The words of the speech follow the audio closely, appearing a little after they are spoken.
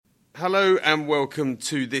Hello and welcome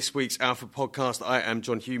to this week's Alpha Podcast. I am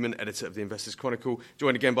John Human, editor of the Investors Chronicle,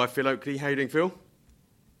 joined again by Phil Oakley. How are you doing, Phil?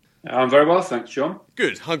 I'm very well, thanks, John.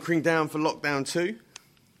 Good. Hunkering down for lockdown 2?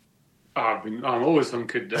 I'm always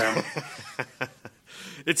hunkered down.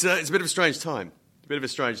 It's a bit of a strange time.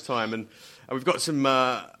 And we've got some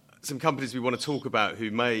companies we want to talk about who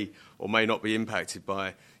may or may not be impacted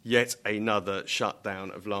by yet another shutdown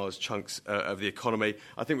of large chunks of the economy.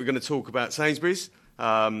 I think we're going to talk about Sainsbury's,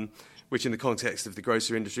 which in the context of the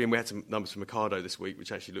grocery industry, and we had some numbers from Ocado this week,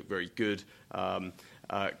 which actually look very good,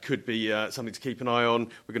 could be something to keep an eye on.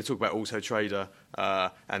 We're going to talk about Auto Trader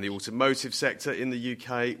and the automotive sector in the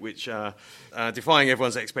UK, which, defying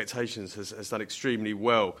everyone's expectations, has done extremely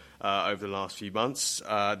well over the last few months,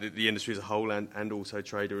 the industry as a whole and Auto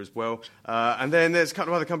Trader as well. And then there's a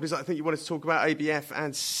couple of other companies that I think you wanted to talk about, ABF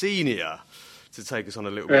and Senior, to take us on a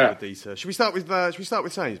little bit of a detail. Should we start with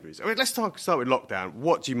Sainsbury's? I mean, let's start with lockdown.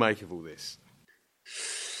 What do you make of all this?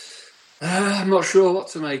 I'm not sure what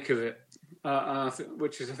to make of it,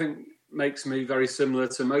 which I think makes me very similar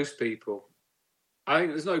to most people. I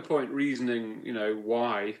think there's no point reasoning,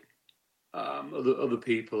 why other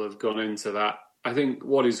people have gone into that. I think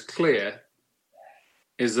what is clear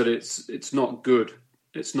is that it's not good.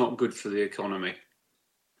 It's not good for the economy,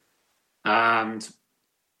 and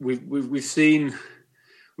we've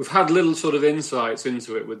had little sort of insights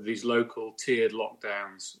into it with these local tiered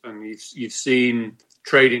lockdowns, and you've seen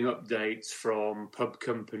trading updates from pub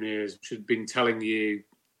companies which have been telling you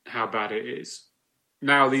how bad it is.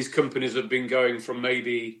 Now these companies have been going from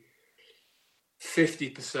maybe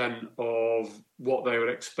 50% of what they would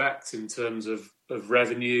expect in terms of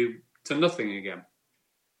revenue to nothing again.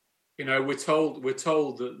 We're told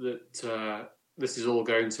that this is all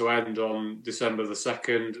going to end on December the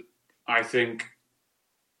 2nd. I think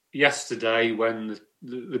yesterday when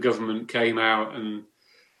the government came out and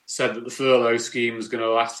said that the furlough scheme was going to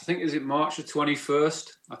last, I think, is it March the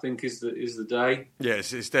 21st? I think is the day.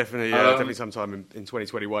 Yes, it's definitely sometime in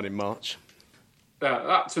 2021 in March.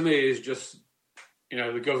 That to me is just,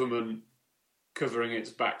 the government covering its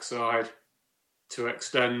backside to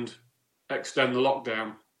extend the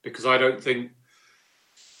lockdown, because I don't think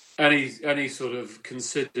any sort of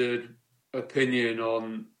considered opinion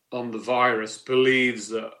on the virus believes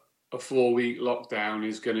that a 4-week lockdown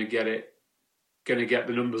is going to get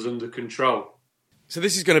the numbers under control. So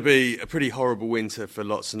this is going to be a pretty horrible winter for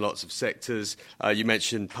lots and lots of sectors. You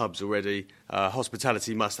mentioned pubs already.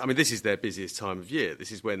 Hospitality this is their busiest time of year.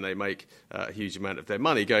 This is when they make a huge amount of their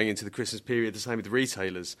money going into the Christmas period, the same with the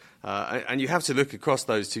retailers. And you have to look across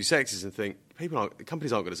those two sectors and think,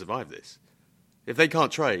 companies aren't going to survive this. If they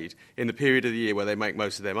can't trade in the period of the year where they make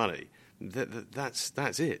most of their money,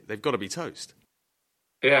 that's it. They've got to be toast.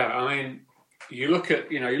 Yeah, you look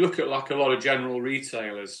at like a lot of general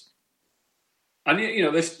retailers, and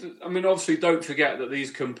obviously don't forget that these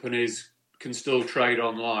companies can still trade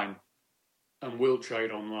online and will trade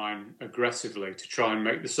online aggressively to try and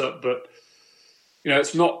make this up. But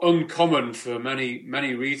it's not uncommon for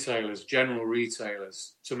many retailers, general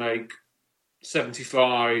retailers, to make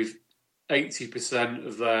 75-80%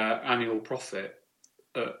 of their annual profit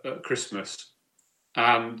at Christmas,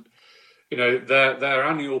 and their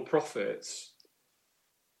annual profits,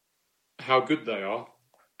 how good they are,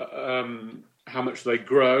 how much they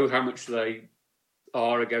grow, how much they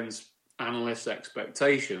are against analysts'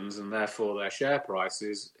 expectations, and therefore their share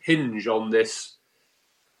prices hinge on this,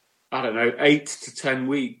 8 to 10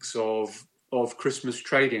 weeks of Christmas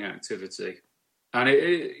trading activity. And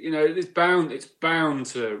it's bound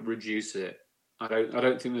to reduce it. I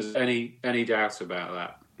don't think there's any doubt about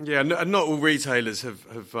that. Yeah, and not all retailers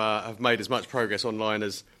have made as much progress online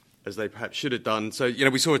as they perhaps should have done. So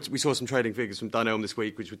we saw some trading figures from Dunelm this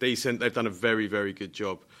week, which were decent. They've done a very, very good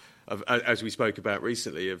job of, as we spoke about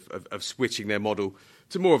recently, of switching their model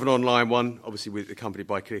to more of an online one, obviously accompanied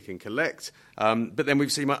by click and collect. But then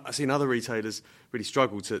we've seen other retailers really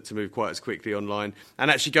struggle to move quite as quickly online.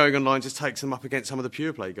 And actually going online just takes them up against some of the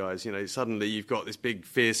pure play guys. Suddenly you've got this big,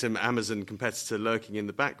 fearsome Amazon competitor lurking in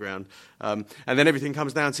the background. And then everything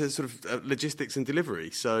comes down to sort of logistics and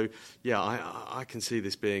delivery. So, yeah, I can see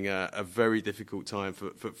this being a very difficult time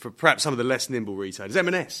for perhaps some of the less nimble retailers.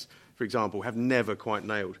 M&S, for example, have never quite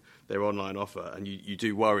nailed their online offer. And you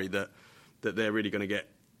do worry that they're really going to get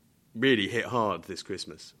really hit hard this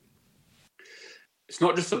Christmas. It's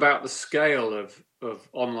not just about the scale of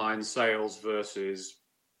online sales versus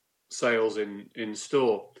sales in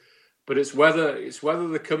store, but it's whether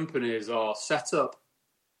the companies are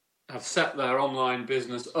have set their online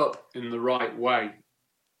business up in the right way,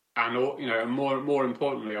 and more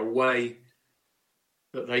importantly, a way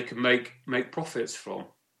that they can make profits from.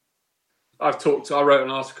 I wrote an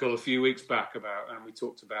article a few weeks back about, and we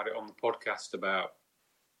talked about it on the podcast about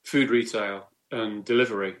food retail and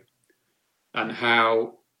delivery, and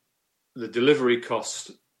how the delivery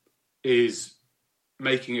cost is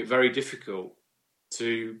making it very difficult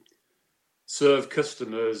to serve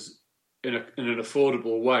customers in an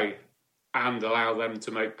affordable way and allow them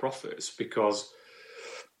to make profits, because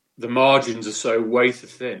the margins are so wafer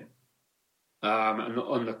thin,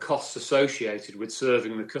 and the costs associated with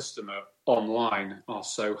serving the customer online are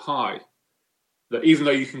so high that even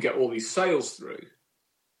though you can get all these sales through,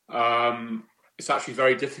 it's actually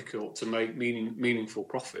very difficult to make meaningful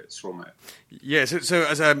profits from it. Yeah, so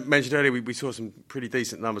as I mentioned earlier, we saw some pretty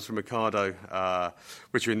decent numbers from Ocado,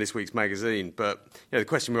 which are in this week's magazine. But the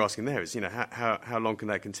question we're asking there is, how long can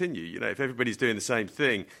that continue? If everybody's doing the same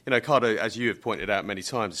thing, Ocado, as you have pointed out many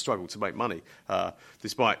times, struggle to make money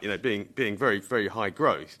despite being very, very high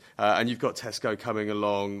growth. And you've got Tesco coming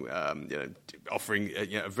along, offering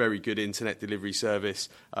a very good internet delivery service.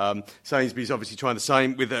 Sainsbury's obviously trying the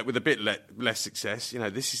same with a bit less success.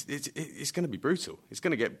 It's going to be brutal. It's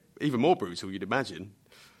going to get even more brutal, you'd imagine.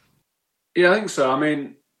 Yeah, I think so. I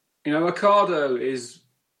mean, Ocado is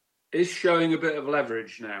showing a bit of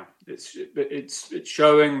leverage now. It's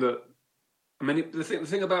showing that. I mean, the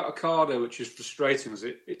thing about Ocado, which is frustrating, is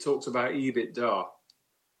it talks about EBITDA.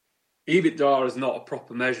 EBITDA is not a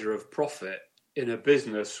proper measure of profit in a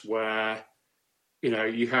business where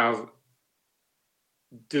you have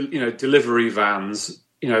delivery vans.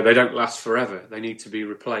 They don't last forever. They need to be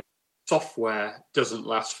replaced. Software doesn't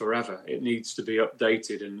last forever. It needs to be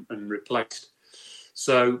updated and replaced.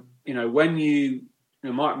 So, when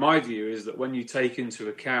my view is that when you take into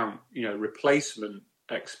account, replacement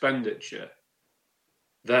expenditure,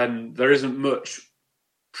 then there isn't much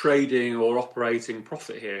trading or operating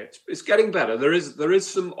profit here. It's getting better. There is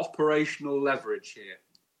some operational leverage here,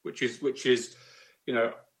 which is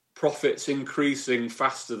profits increasing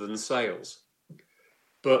faster than sales.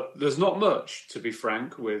 But there's not much, to be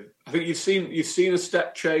frank. I think you've seen a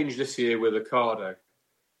step change this year with Ocado,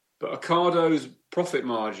 but Ocado's profit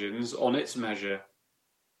margins on its measure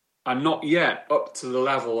are not yet up to the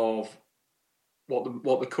level of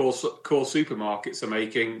what the core supermarkets are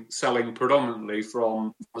making, selling predominantly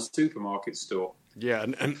from a supermarket store. Yeah,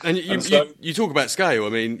 and you talk about scale. I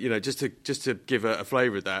mean, just to give a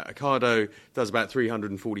flavour of that, Ocado does about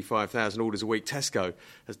 345,000 orders a week. Tesco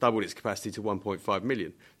has doubled its capacity to 1.5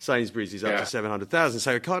 million. Sainsbury's is up to 700,000.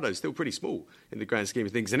 So Ocado is still pretty small in the grand scheme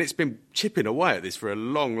of things, and it's been chipping away at this for a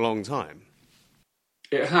long, long time.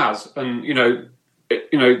 It has, and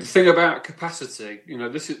the thing about capacity,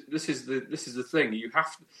 this is the thing. You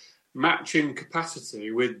have to matching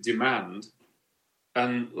capacity with demand,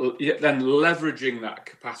 and then leveraging that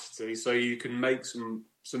capacity so you can make some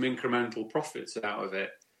incremental profits out of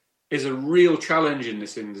it is a real challenge in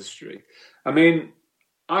this industry. I mean,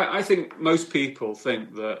 I think most people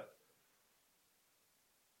think that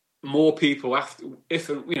more people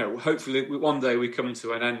hopefully one day we come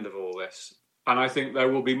to an end of all this, and I think there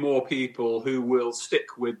will be more people who will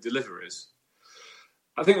stick with deliveries.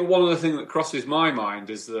 I think one of the things that crosses my mind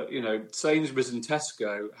is that, Sainsbury's and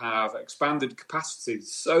Tesco have expanded capacity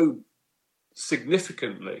so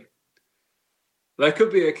significantly. There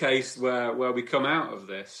could be a case where we come out of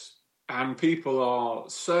this and people are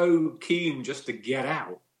so keen just to get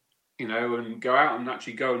out, and go out and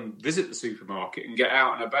actually go and visit the supermarket and get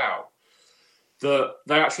out and about, that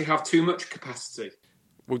they actually have too much capacity.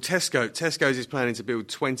 Well, Tesco's is planning to build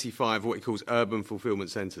 25 what he calls urban fulfilment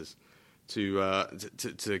centres to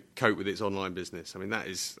cope with its online business. I mean,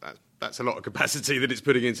 that's a lot of capacity that it's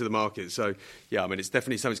putting into the market. So, yeah, I mean, it's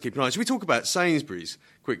definitely something to keep an eye on. Should we talk about Sainsbury's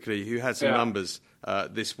quickly, who had some numbers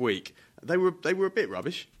this week? They were a bit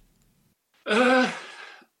rubbish. I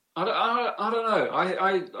don't know.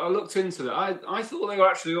 I looked into it. I thought they were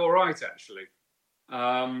actually all right, actually.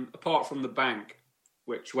 Apart from the bank,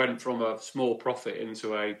 which went from a small profit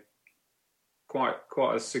into a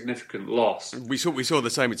quite a significant loss. We saw the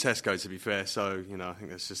same with Tesco, to be fair. So I think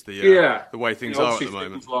that's just the way things are at the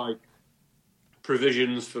moment. Things like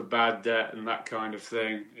provisions for bad debt and that kind of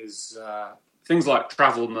thing is things like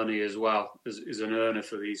travel money as well is an earner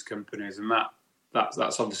for these companies, and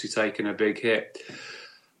that's obviously taken a big hit.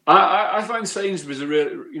 I find Sainsbury's a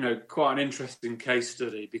really, quite an interesting case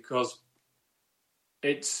study because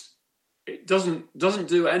it doesn't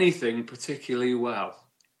do anything particularly well.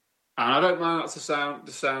 And I don't mind that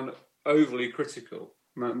to sound overly critical.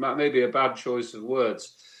 Maybe a bad choice of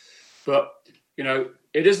words, but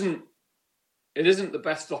it isn't the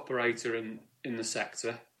best operator in the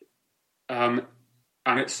sector, and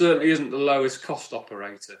it certainly isn't the lowest cost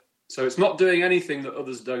operator. So it's not doing anything that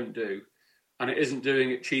others don't do, and it isn't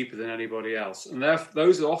doing it cheaper than anybody else. And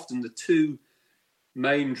those are often the two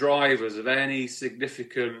main drivers of any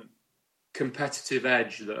significant competitive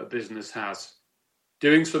edge that a business has.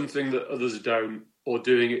 Doing something that others don't, or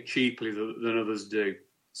doing it cheaply than others do.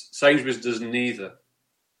 Sainsbury's does neither.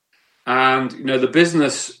 And, the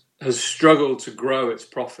business has struggled to grow its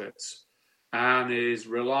profits and is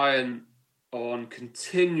reliant on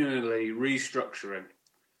continually restructuring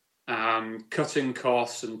and cutting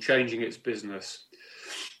costs and changing its business.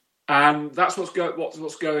 And that's what's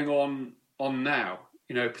going on now,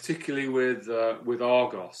 particularly with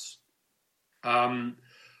Argos. And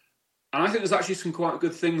I think there's actually some quite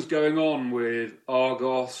good things going on with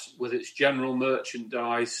Argos, with its general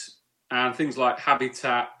merchandise and things like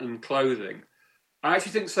habitat and clothing. I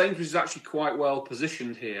actually think Sainsbury's is actually quite well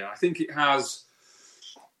positioned here. I think it has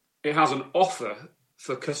an offer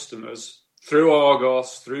for customers through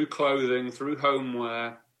Argos, through clothing, through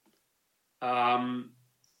homeware, that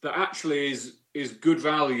actually is good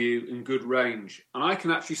value and good range. And I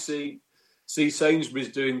can actually see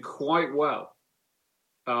Sainsbury's doing quite well.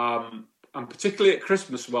 And particularly at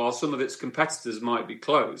Christmas, while some of its competitors might be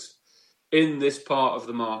closed, in this part of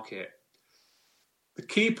the market. The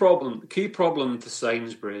key problem for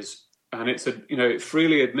Sainsbury's, and it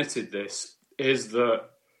freely admitted this, is that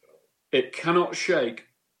it cannot shake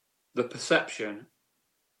the perception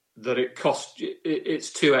that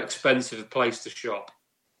it's too expensive a place to shop.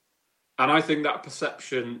 And I think that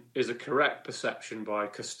perception is a correct perception by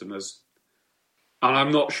customers. And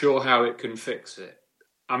I'm not sure how it can fix it.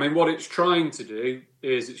 I mean, what it's trying to do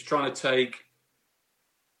is it's trying to take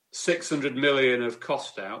 600 million of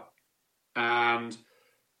cost out and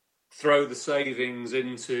throw the savings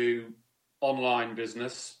into online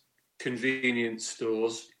business, convenience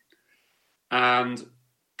stores, and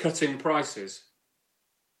cutting prices.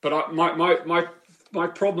 But my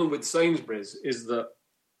problem with Sainsbury's is that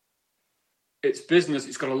its business,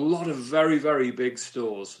 it's got a lot of very, very big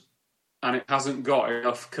stores, and it hasn't got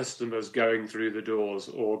enough customers going through the doors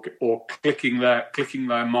or clicking their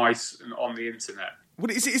mice on the internet.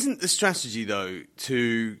 Well, isn't the strategy though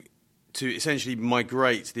to essentially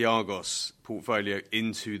migrate the Argos portfolio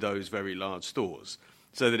into those very large stores,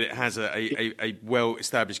 so that it has a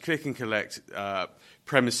well-established click and collect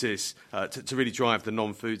premises to really drive the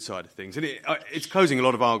non-food side of things? And it's closing a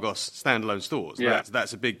lot of Argos standalone stores. Yeah.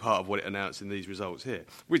 That's a big part of what it announced in these results here,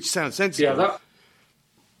 which sounds sensible.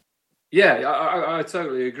 I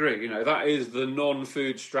totally agree. That is the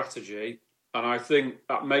non-food strategy, and I think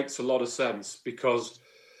that makes a lot of sense because,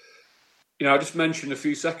 I just mentioned a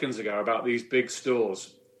few seconds ago about these big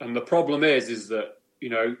stores, and the problem is that,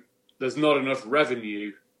 there's not enough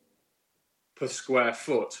revenue per square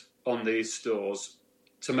foot on these stores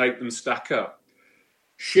to make them stack up.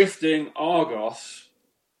 Shifting Argos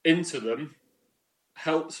into them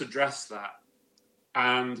helps address that.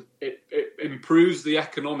 And it improves the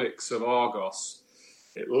economics of Argos.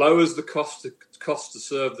 It lowers the cost to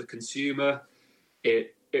serve the consumer.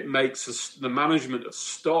 It makes the management of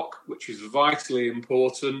stock, which is vitally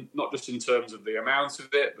important, not just in terms of the amount of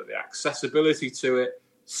it, but the accessibility to it,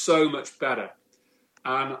 so much better.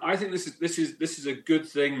 And I think this is a good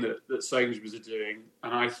thing that Sainsbury's are doing,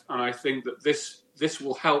 and I think that this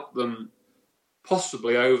will help them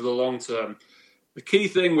possibly over the long term. The key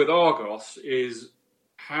thing with Argos is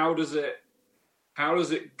how does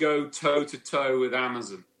it go toe to toe with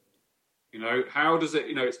Amazon? How does it?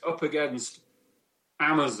 It's up against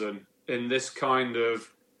Amazon in this kind of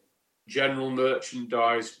general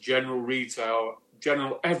merchandise, general retail,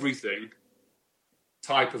 general everything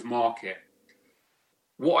type of market.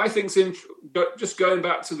 What I think's just going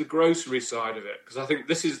back to the grocery side of it, because I think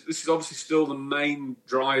this is obviously still the main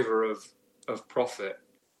driver of profit.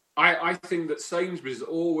 I think that Sainsbury's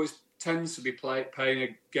always tends to be playing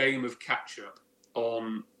a game of catch up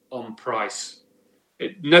on price.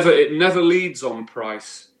 It never leads on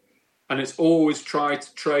price, and it's always tried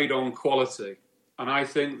to trade on quality. And I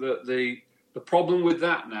think that the problem with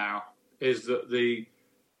that now is that the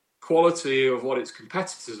quality of what its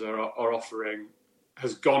competitors are offering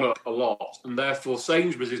has gone up a lot, and therefore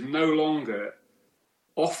Sainsbury's is no longer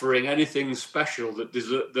offering anything special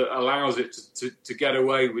that allows it to get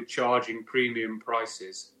away with charging premium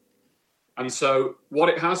prices. And so what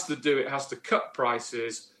it has to do, it has to cut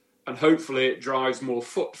prices, and hopefully it drives more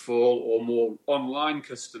footfall or more online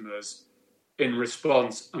customers in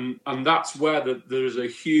response. And that's where there is a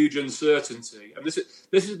huge uncertainty. And this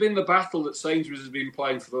has been the battle that Sainsbury's has been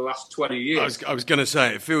playing for the last 20 years. I was going to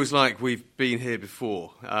say, it feels like we've been here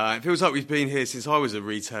before. It feels like we've been here since I was a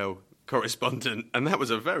retail correspondent, and that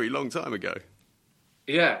was a very long time ago.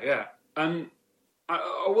 Yeah. And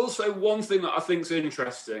I will say one thing that I think is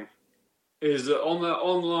interesting is that on their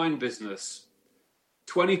online business,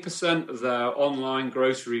 20% of their online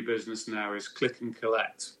grocery business now is click and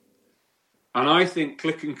collect. And I think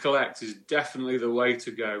click and collect is definitely the way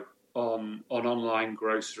to go on online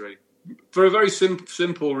grocery for a very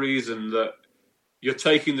simple reason that you're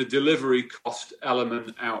taking the delivery cost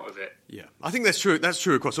element out of it. Yeah, I think that's true. That's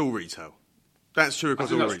true across all retail. It's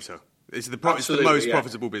the most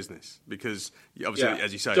profitable business because obviously,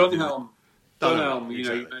 as you say, Dunelm,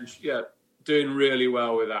 you mentioned, doing really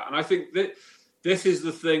well with that. And I think that this is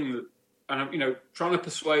the thing that, and trying to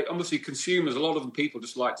persuade. Obviously, consumers, a lot of them people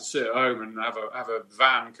just like to sit at home and have a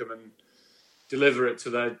van come and deliver it to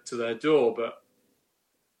their door. But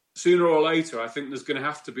sooner or later, I think there's going to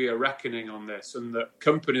have to be a reckoning on this, and that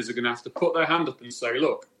companies are going to have to put their hand up and say,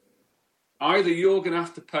 look, either you're going to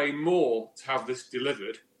have to pay more to have this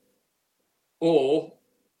delivered, or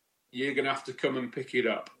you're going to have to come and pick it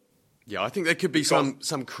up. Yeah, I think there could be some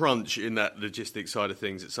crunch in that logistics side of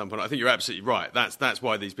things at some point. I think you're absolutely right. That's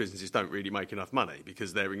why these businesses don't really make enough money,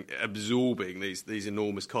 because they're absorbing these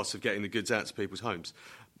enormous costs of getting the goods out to people's homes.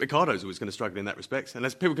 Ocado's always going to struggle in that respect,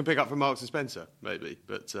 unless people can pick up from Marks and Spencer, maybe.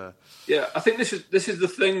 But I think this is the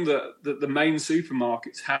thing that the main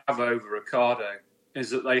supermarkets have over Ocado, is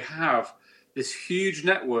that they have this huge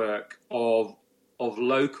network of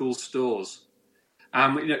local stores.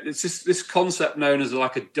 It's just this concept known as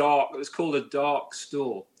it's called a dark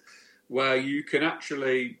store, where you can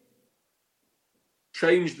actually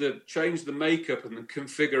change the makeup and the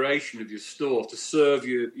configuration of your store to serve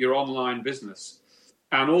your online business.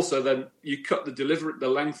 And also then you cut the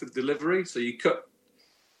length of delivery. So you cut,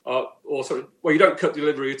 you don't cut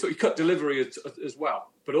delivery, you cut delivery as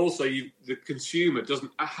well. But also the consumer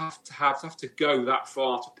doesn't have to go that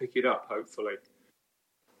far to pick it up, hopefully.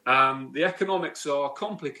 The economics are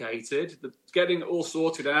complicated. Getting it all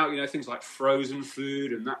sorted out, things like frozen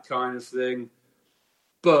food and that kind of thing.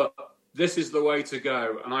 But this is the way to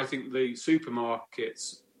go. And I think the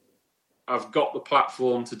supermarkets have got the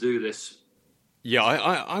platform to do this. Yeah,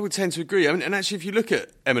 I would tend to agree. And actually, if you look at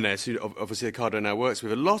M&S, who obviously Ocado now works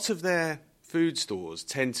with, a lot of their food stores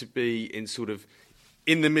tend to be in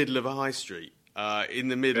the middle of a high street, in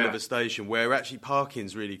the middle of a station, where actually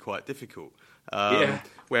parking's really quite difficult.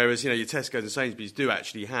 Whereas, your Tesco's and Sainsbury's do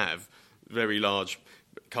actually have very large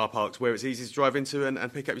car parks where it's easy to drive into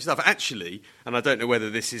and pick up your stuff. Actually, and I don't know whether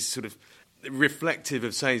this is sort of reflective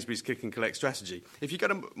of Sainsbury's click and collect strategy, if you go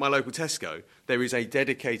to my local Tesco, there is a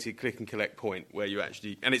dedicated click and collect point where you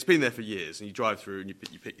actually, and it's been there for years, and you drive through and you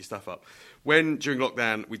pick your stuff up. When during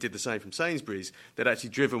lockdown we did the same from Sainsbury's, they'd actually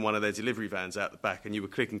driven one of their delivery vans out the back, and you were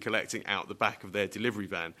click and collecting out the back of their delivery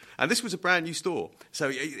van. And this was a brand new store. So,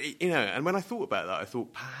 and when I thought about that, I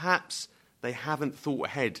thought perhaps they haven't thought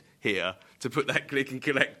ahead here to put that click and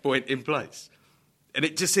collect point in place. And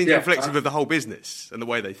it just seems reflective of the whole business and the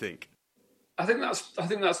way they think. I think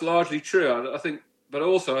that's largely true. I think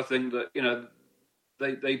that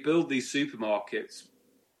they build these supermarkets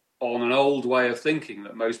on an old way of thinking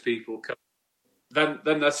that most people can. Then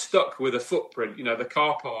they're stuck with a footprint. The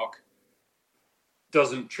car park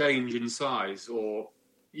doesn't change in size, or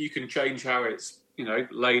you can change how it's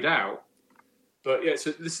laid out. But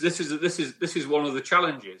so this is one of the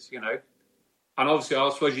challenges. And obviously I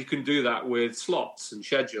suppose you can do that with slots and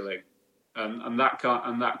scheduling. And that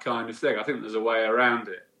kind of thing. I think there's a way around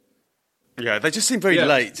it. Yeah, they just seem very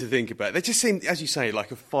late to think about. They just seem, as you say,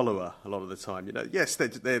 like a follower a lot of the time. Yes,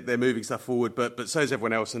 they're moving stuff forward, but so is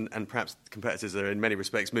everyone else, and perhaps competitors are in many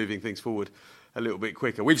respects moving things forward a little bit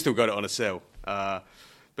quicker. We've still got it on a sell, but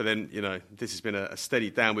then this has been a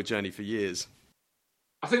steady downward journey for years.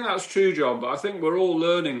 I think that's true, John. But I think we're all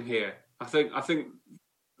learning here. I think the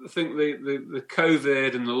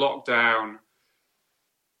COVID and the lockdown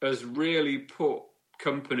has really put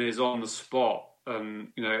companies on the spot, and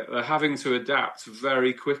they're having to adapt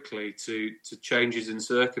very quickly to changes in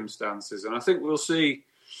circumstances. And I think we'll see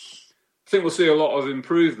a lot of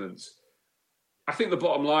improvements. I think the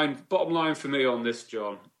bottom line for me on this,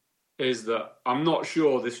 John, is that I'm not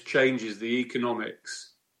sure this changes the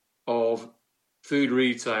economics of food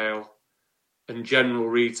retail and general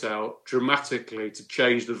retail dramatically to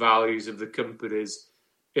change the values of the companies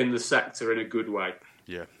in the sector in a good way.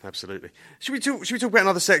 Yeah, absolutely. Should we talk about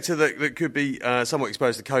another sector that could be somewhat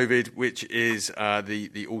exposed to COVID, which is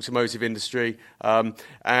the automotive industry?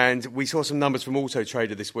 And we saw some numbers from Auto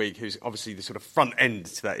Trader this week, who's obviously the sort of front end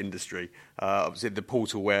to that industry. Obviously, the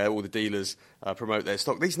portal where all the dealers promote their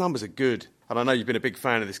stock. These numbers are good, and I know you've been a big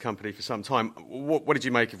fan of this company for some time. What did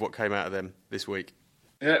you make of what came out of them this week?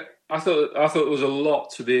 Yeah, I thought there was a lot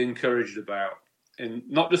to be encouraged about,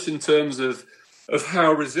 not just in terms of of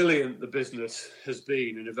how resilient the business has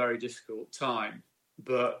been in a very difficult time,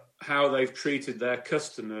 but how they've treated their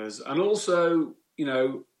customers, and also,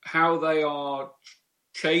 how they are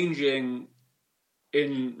changing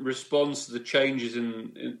in response to the changes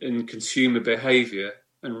in consumer behaviour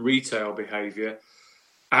and retail behaviour,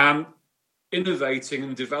 and innovating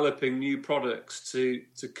and developing new products to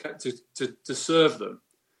serve them.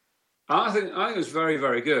 I think it's very,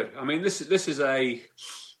 very good. I mean, this is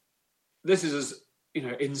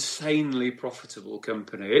insanely profitable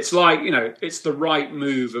company. It's like, it's the right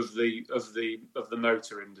move of the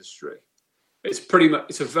motor industry.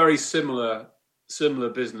 It's a very similar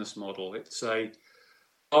business model. It's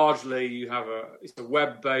largely it's a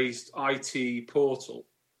web-based IT portal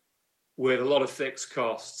with a lot of fixed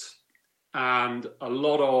costs and a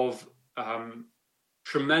lot of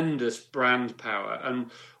tremendous brand power,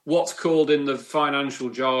 and what's called in the financial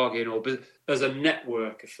jargon as a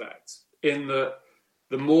network effect, in that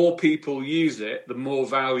the more people use it, the more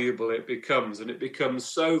valuable it becomes. And it becomes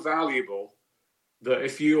so valuable that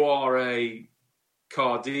if you are a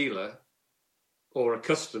car dealer or a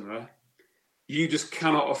customer, you just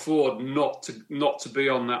cannot afford not to be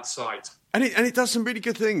on that site. And it does some really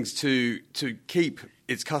good things to keep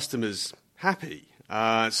its customers happy.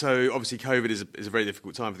 So obviously COVID is a very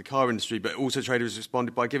difficult time for the car industry, but Auto Trader has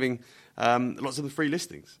responded by giving lots of the free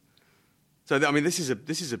listings. So I mean, this is a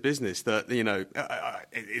business that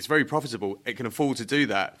it's very profitable. It can afford to do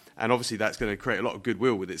that, and obviously that's going to create a lot of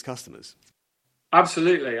goodwill with its customers.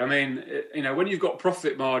 Absolutely. I mean, when you've got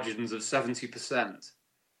profit margins of 70%,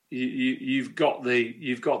 you've got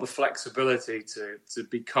the flexibility to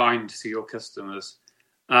be kind to your customers,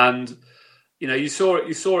 and you saw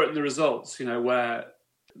it in the results. Where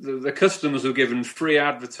the customers were given free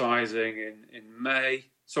advertising in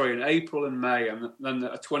April and May, and then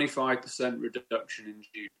a 25% reduction in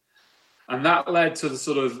June, and that led to the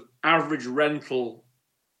sort of average rental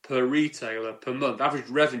per retailer per month, average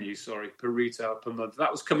revenue, per retailer per month.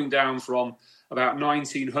 That was coming down from about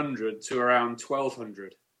 1,900 to around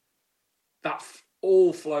 1,200. That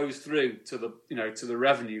all flows through to the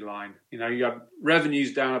revenue line. You have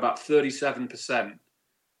revenues down about 37%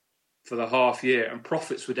 for the half year, and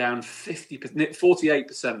profits were down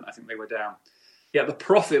 48%. I think they were down. Yet the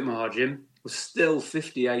profit margin was still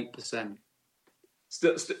 58%.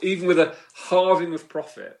 Still, even with a halving of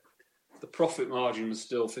profit, the profit margin was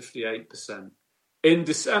still 58%. In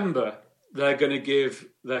December, they're going to give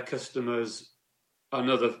their customers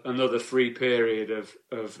another free period of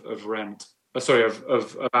rent.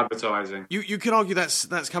 Of advertising. You could argue that's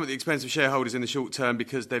come at the expense of shareholders in the short term,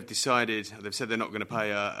 because they've said they're not going to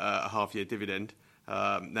pay a half-year dividend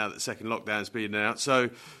now that the second lockdown's been announced. So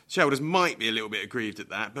shareholders might be a little bit aggrieved at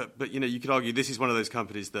that, but you could argue this is one of those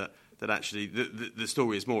companies that actually the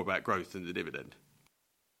story is more about growth than the dividend.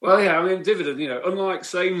 Well, yeah, I mean, dividend. Unlike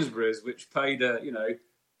Sainsbury's, which paid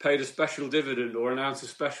a special dividend or announced a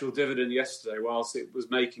special dividend yesterday, whilst it was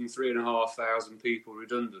making 3,500 people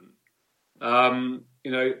redundant.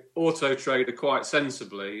 Auto Trader quite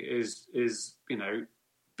sensibly is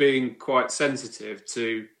being quite sensitive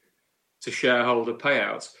to shareholder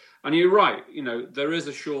payouts. And you're right, there is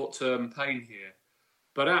a short-term pain here,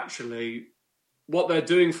 but actually what they're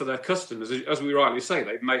doing for their customers, as we rightly say,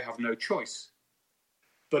 they may have no choice.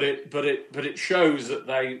 But it shows that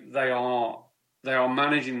they are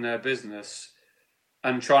managing their business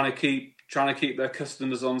and trying to keep their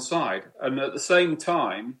customers on side. And at the same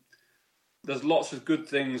time, there's lots of good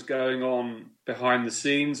things going on behind the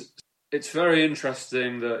scenes. It's very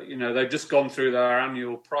interesting that, they've just gone through their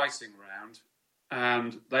annual pricing round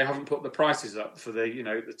and they haven't put the prices up for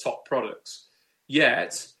the top products.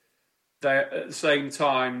 Yet, at the same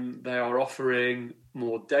time, they are offering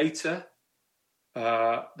more data.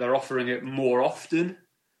 They're offering it more often.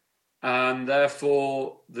 And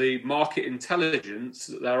therefore, the market intelligence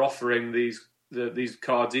that they're offering these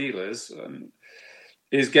car dealers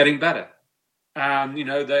is getting better. And,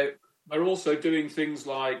 they're also doing things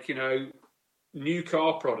like, new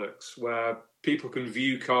car products where people can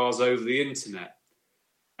view cars over the internet,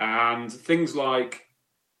 and things like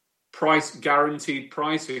guaranteed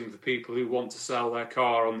pricing for people who want to sell their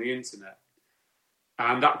car on the internet.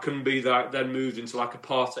 And that can be then moved into like a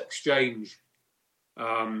part exchange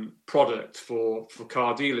product for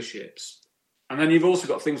car dealerships. And then you've also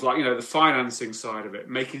got things like, the financing side of it,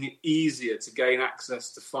 making it easier to gain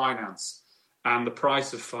access to finance and the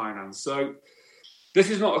price of finance. So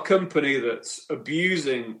this is not a company that's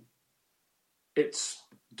abusing its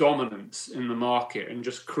dominance in the market and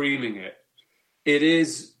just creaming it. It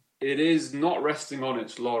is not resting on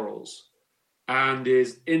its laurels. and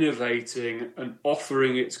is innovating and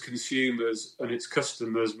offering its consumers and its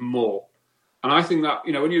customers more. And I think that,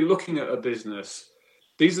 when you're looking at a business,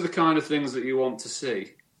 these are the kind of things that you want to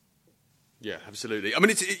see. Yeah, absolutely. I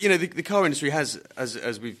mean, the car industry has,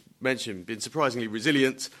 as we've mentioned, been surprisingly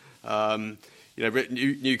resilient.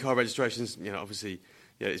 New car registrations, obviously,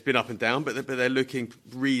 it's been up and down, but they're looking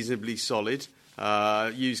reasonably solid.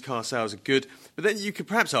 Used car sales are good, but then you could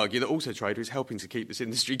perhaps argue that Auto Trader is helping to keep this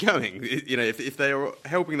industry going. If they are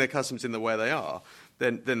helping their customers in the way they are,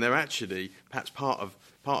 then they're actually perhaps part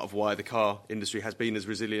of why the car industry has been as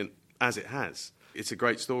resilient as it has. It's a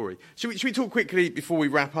great story. Should we talk quickly before we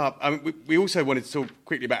wrap up? I mean, we also wanted to talk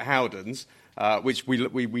quickly about Howdens, which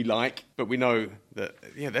we like, but we know that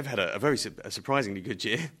they've had a surprisingly good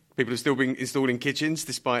year. People have still been installing kitchens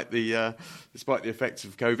despite the effects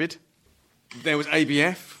of COVID. There was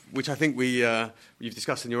ABF, which I think you've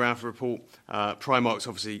discussed in your Alpha report. Primark's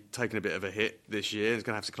obviously taken a bit of a hit this year. It's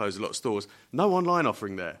going to have to close a lot of stores. No online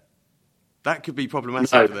offering there. That could be problematic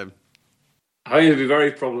for them. I think it'd be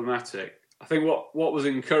very problematic. I think what was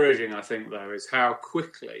encouraging, though, is how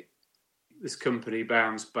quickly this company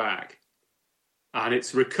bounced back, and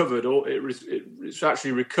it's recovered. It's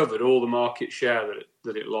actually recovered all the market share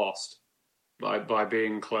that it lost by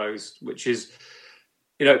being closed, which is,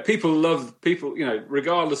 regardless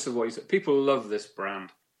of what you say, people love this brand.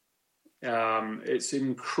 It's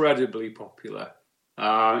incredibly popular.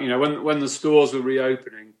 When the stores were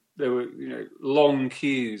reopening, there were long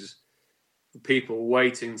queues. People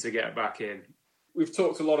waiting to get back in. We've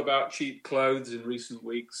talked a lot about cheap clothes in recent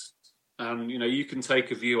weeks, and you can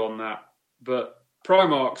take a view on that. But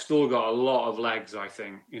Primark still got a lot of legs, I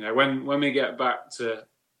think. When we get back to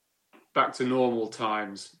normal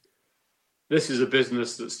times, this is a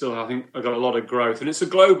business that still, I think, got a lot of growth, and it's a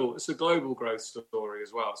global growth story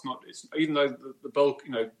as well. It's even though the bulk,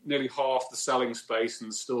 nearly half the selling space in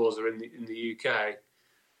the stores are in the UK.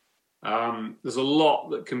 There's a lot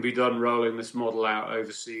that can be done rolling this model out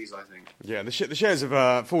overseas, I think. Yeah, the shares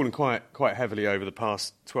have fallen quite heavily over the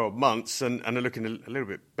past 12 months and are looking a little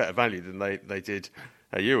bit better value than they did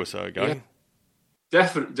a year or so ago. Yeah.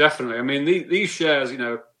 Definitely. I mean, these shares,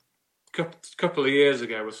 a couple of years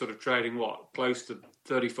ago were sort of trading, close to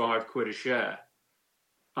 35 quid a share.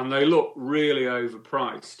 And they look really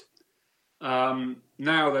overpriced.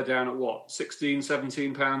 Now they're down at 16,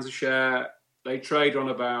 17 pounds a share. They trade on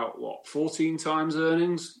about, 14 times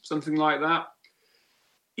earnings, something like that.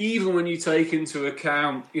 Even when you take into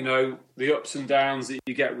account, the ups and downs that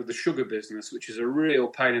you get with the sugar business, which is a real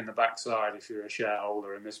pain in the backside if you're a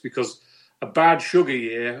shareholder in this, because a bad sugar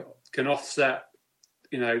year can offset,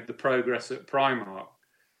 the progress at Primark.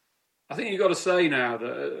 I think you've got to say now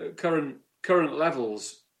that at current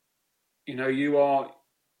levels, you're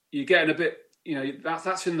getting a bit,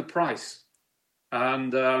 that's in the price.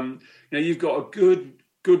 And, you've got a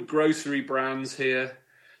good grocery brands here.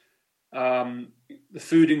 The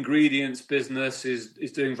food ingredients business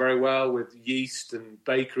is doing very well with yeast and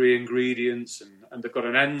bakery ingredients, and they've got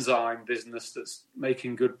an enzyme business that's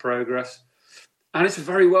making good progress. And it's a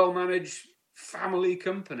very well managed family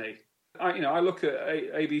company. I look at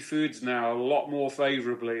AB Foods now a lot more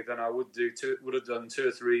favourably than I would have done 2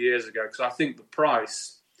 or 3 years ago, because I think the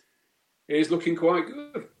price is looking quite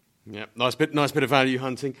good. Yeah, nice bit of value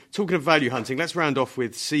hunting. Talking of value hunting, let's round off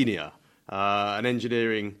with Senior, an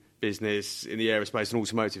engineering business in the aerospace and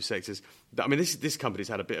automotive sectors. I mean, this company's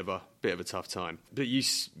had a bit of a tough time, but you've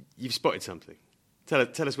spotted something. Tell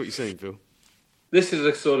us what you're seeing, Phil. This is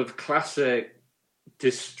a sort of classic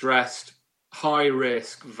distressed, high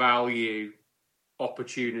risk value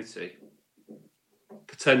opportunity,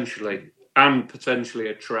 potentially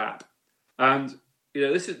a trap, and.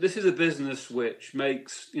 This is a business which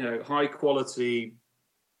makes high quality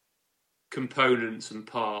components and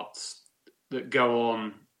parts that go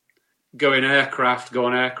on aircraft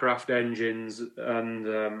engines,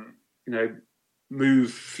 and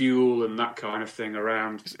move fuel and that kind of thing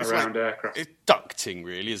around aircraft. It's ducting,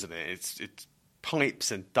 really, isn't it? It's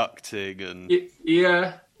pipes and ducting and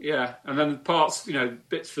yeah, and then parts,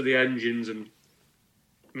 bits for the engines and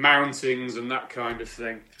mountings and that kind of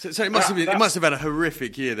thing. So it must have had a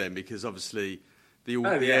horrific year then, because obviously the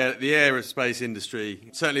aerospace industry,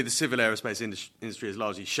 certainly the civil aerospace industry, is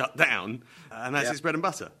largely shut down, and that's its bread and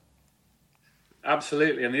butter.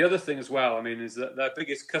 Absolutely, and the other thing as well, I mean, is that their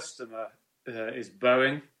biggest customer is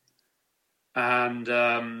Boeing,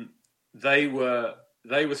 and they were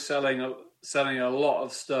selling a lot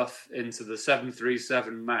of stuff into the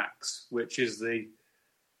 737 MAX, which is the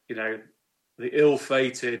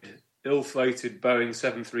ill-fated Boeing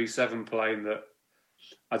 737 plane that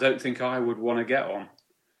I don't think I would want to get on.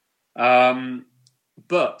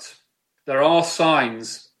 But there are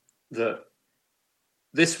signs that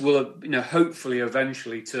this will, hopefully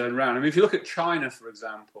eventually turn around. I mean, if you look at China, for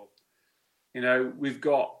example, we've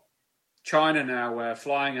got China now where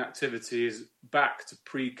flying activity is back to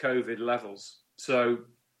pre-COVID levels. So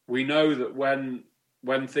we know that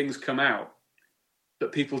when things come out,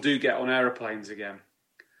 that people do get on aeroplanes again.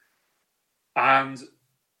 And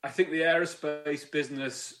I think the aerospace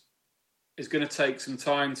business is going to take some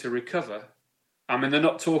time to recover. I mean, they're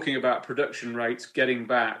not talking about production rates getting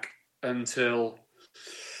back until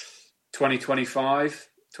 2025,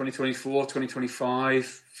 2024,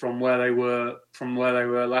 2025 from where they were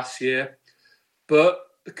last year. But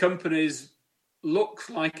the companies looks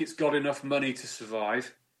like it's got enough money to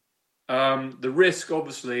survive. The risk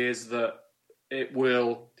obviously is that it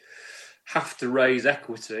will have to raise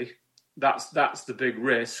equity. That's the big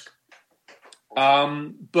risk.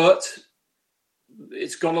 But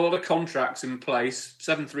it's got a lot of contracts in place,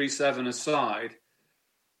 737 aside,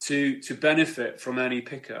 to benefit from any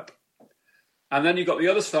pickup. And then you've got the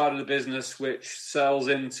other side of the business which sells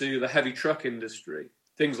into the heavy truck industry,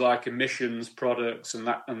 things like emissions products and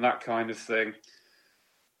that kind of thing.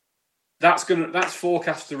 That's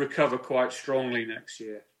forecast to recover quite strongly next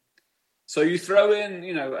year. So you throw in,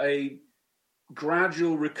 a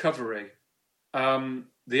gradual recovery. The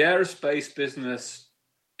aerospace business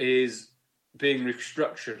is being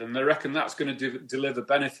restructured, and they reckon that's going to deliver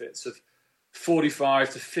benefits of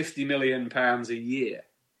 45 to 50 million pounds a year.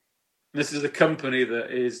 And this is a company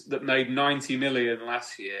that made 90 million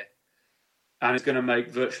last year, and is going to make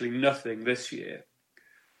virtually nothing this year.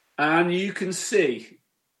 And you can see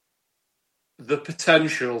the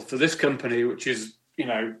potential for this company, which is,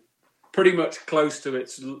 pretty much close to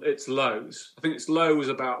its lows. I think its low was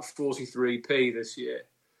about 43p this year.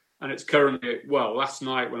 And it's currently, last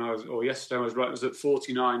night yesterday I was right, it was at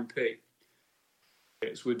 49p.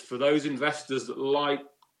 It's for those investors that like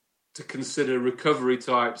to consider recovery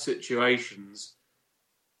type situations,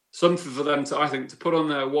 something for them to put on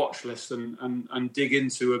their watch list and dig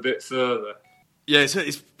into a bit further. Yeah, so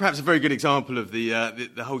it's perhaps a very good example of the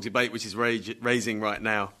whole debate which is raging right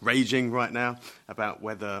now about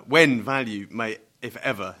when value may, if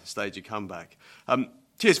ever, stage a comeback.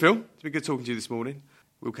 Cheers, Phil. It's been good talking to you this morning.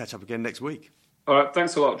 We'll catch up again next week. All right,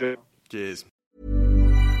 thanks a lot, Joe. Cheers.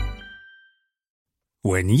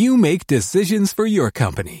 When you make decisions for your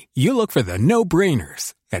company, you look for the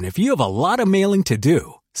no-brainers. And if you have a lot of mailing to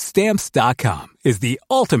do, Stamps.com is the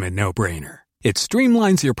ultimate no-brainer. It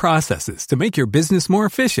streamlines your processes to make your business more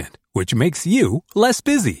efficient, which makes you less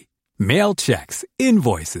busy. Mail checks,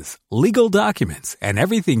 invoices, legal documents, and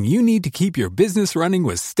everything you need to keep your business running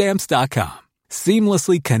with Stamps.com.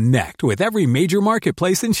 Seamlessly connect with every major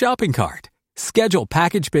marketplace and shopping cart. Schedule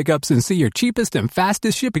package pickups and see your cheapest and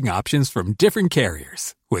fastest shipping options from different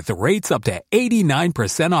carriers, with rates up to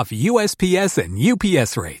 89% off USPS and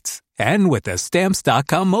UPS rates. And with the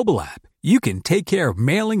Stamps.com mobile app, you can take care of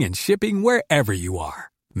mailing and shipping wherever you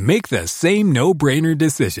are. Make the same no-brainer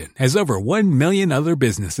decision as over 1 million other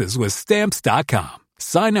businesses with Stamps.com.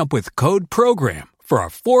 Sign up with code PROGRAM for a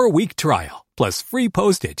 4-week trial, plus free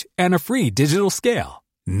postage and a free digital scale.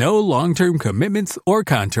 No long-term commitments or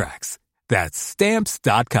contracts. That's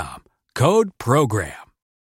Stamps.com. Code PROGRAM.